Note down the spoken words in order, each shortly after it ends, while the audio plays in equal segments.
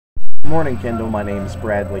Good morning, Kendall. My name is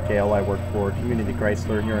Brad Kale. I work for Community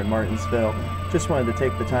Chrysler here in Martinsville. Just wanted to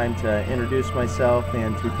take the time to introduce myself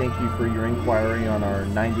and to thank you for your inquiry on our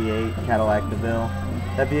 98 Cadillac DeVille.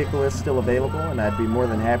 That vehicle is still available, and I'd be more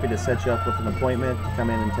than happy to set you up with an appointment to come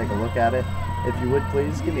in and take a look at it. If you would,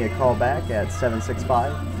 please give me a call back at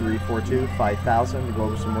 765-342-5000 to go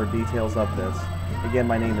over some more details of this. Again,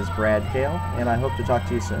 my name is Brad Kale, and I hope to talk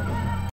to you soon.